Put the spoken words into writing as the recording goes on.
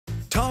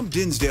Tom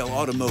Dinsdale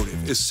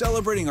Automotive is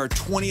celebrating our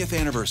 20th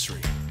anniversary.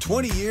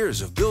 20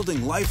 years of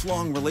building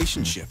lifelong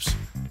relationships.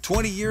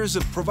 20 years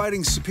of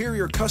providing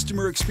superior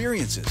customer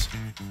experiences.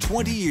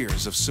 20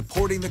 years of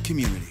supporting the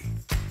community.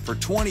 For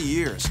 20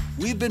 years,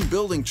 we've been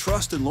building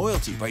trust and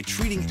loyalty by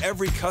treating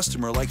every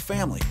customer like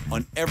family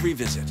on every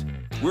visit.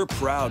 We're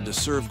proud to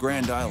serve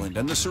Grand Island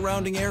and the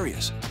surrounding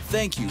areas.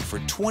 Thank you for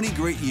 20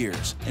 great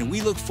years, and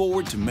we look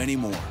forward to many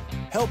more.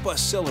 Help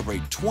us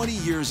celebrate 20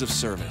 years of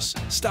service.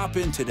 Stop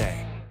in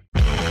today.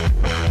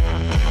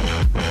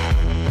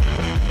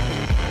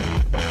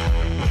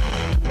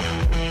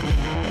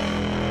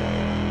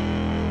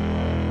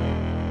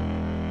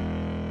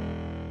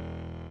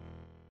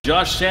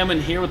 Josh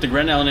Salmon here with the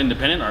Grand Island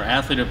Independent. Our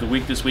athlete of the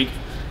week this week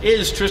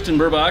is Tristan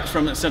Burbach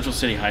from Central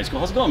City High School.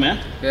 How's it going,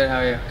 man? Good, how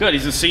are you? Good.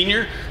 He's a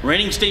senior,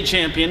 reigning state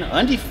champion,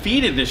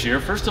 undefeated this year.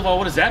 First of all,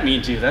 what does that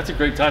mean to you? That's a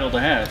great title to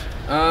have.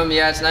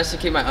 Yeah, it's nice to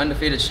keep my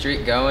undefeated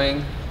streak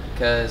going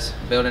because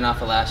building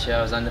off of last year,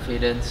 I was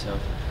undefeated, so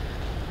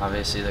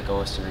obviously the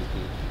goal is to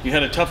repeat. You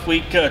had a tough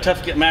week,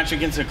 tough match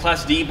against a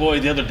Class D boy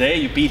the other day.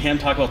 You beat him.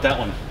 Talk about that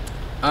one.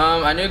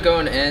 I knew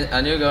going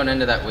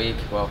into that week,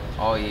 well,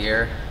 all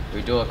year,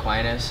 we dual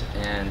Aquinas,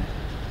 and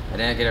I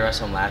didn't get to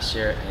wrestle him last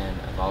year, and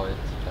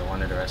I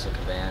wanted to wrestle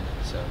Caban,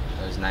 so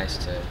it was nice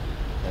to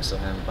wrestle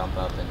him, bump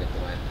up, and get the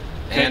win.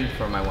 Okay. And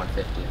for my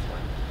 150th win.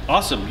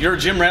 Awesome. You're a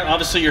gym rat.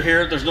 Obviously, you're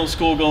here. There's no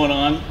school going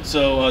on,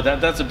 so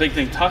that's a big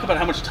thing. Talk about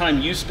how much time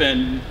you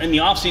spend in the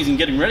off season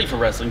getting ready for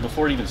wrestling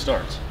before it even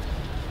starts.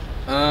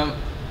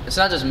 It's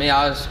not just me.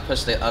 I always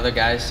push the other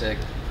guys to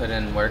put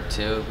in work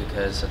too,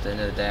 because at the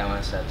end of the day, I want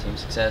us to have team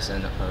success,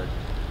 and our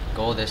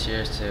goal this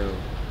year is to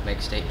make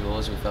state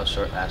duels. We fell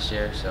short last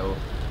year, so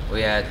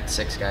we had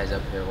 6 guys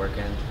up here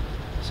working.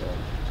 So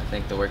I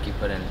think the work you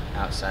put in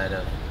outside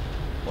of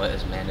what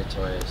is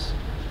mandatory is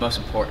most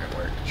important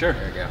work. Sure.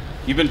 There we go.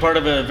 You've been part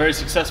of a very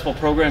successful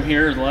program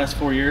here the last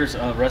 4 years,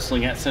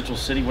 wrestling at Central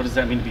City. What does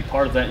that mean to be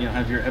part of that? You know,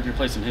 have your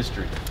place in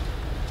history.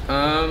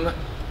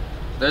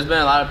 There's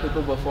been a lot of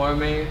people before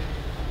me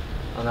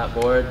on that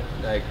board,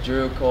 like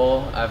Drew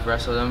Cole. I've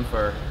wrestled him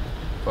for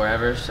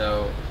forever,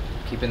 so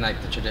keeping like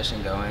the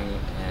tradition going,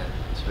 and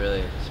it's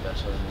really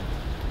special to me.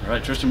 All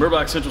right, Tristan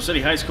Burbach, Central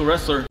City High School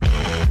wrestler.